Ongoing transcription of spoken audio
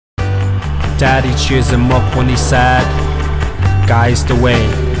Daddy cheers him up when he's sad, guides the way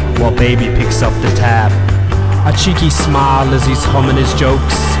while baby picks up the tab. A cheeky smile as he's humming his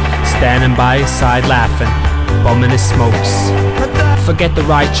jokes, standing by his side laughing, bumming his smokes. Forget the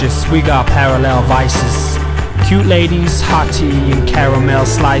righteous, we got parallel vices. Cute ladies, hot tea and caramel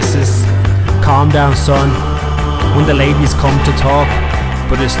slices. Calm down son, when the ladies come to talk,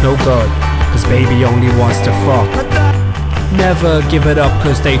 but it's no good, cause baby only wants to fuck. Never give it up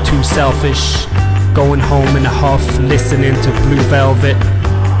cause they too selfish. Going home in a huff, listening to Blue Velvet.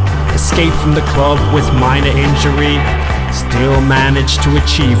 Escape from the club with minor injury, still managed to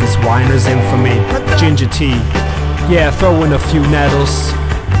achieve his winer's infamy. Ginger tea, yeah, throw in a few nettles.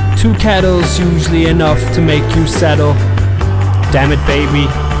 2 kettles, usually enough to make you settle. Damn it baby,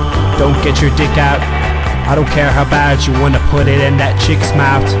 don't get your dick out. I don't care how bad you wanna put it in that chick's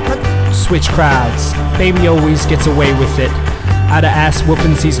mouth. Switch crowds, baby always gets away with it. Out of ass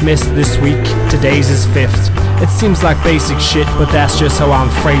whoopings he's missed this week, today's his 5th. It seems like basic shit, but that's just how I'm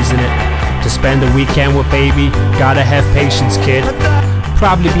phrasing it. To spend a weekend with baby, gotta have patience kid.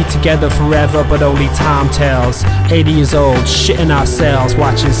 Probably be together forever, but only time tells. 80 years old, shitting ourselves,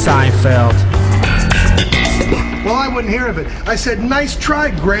 watching Seinfeld. Well, I wouldn't hear of it. I said, nice try,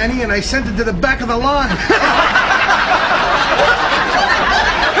 Granny, and I sent it to the back of the line.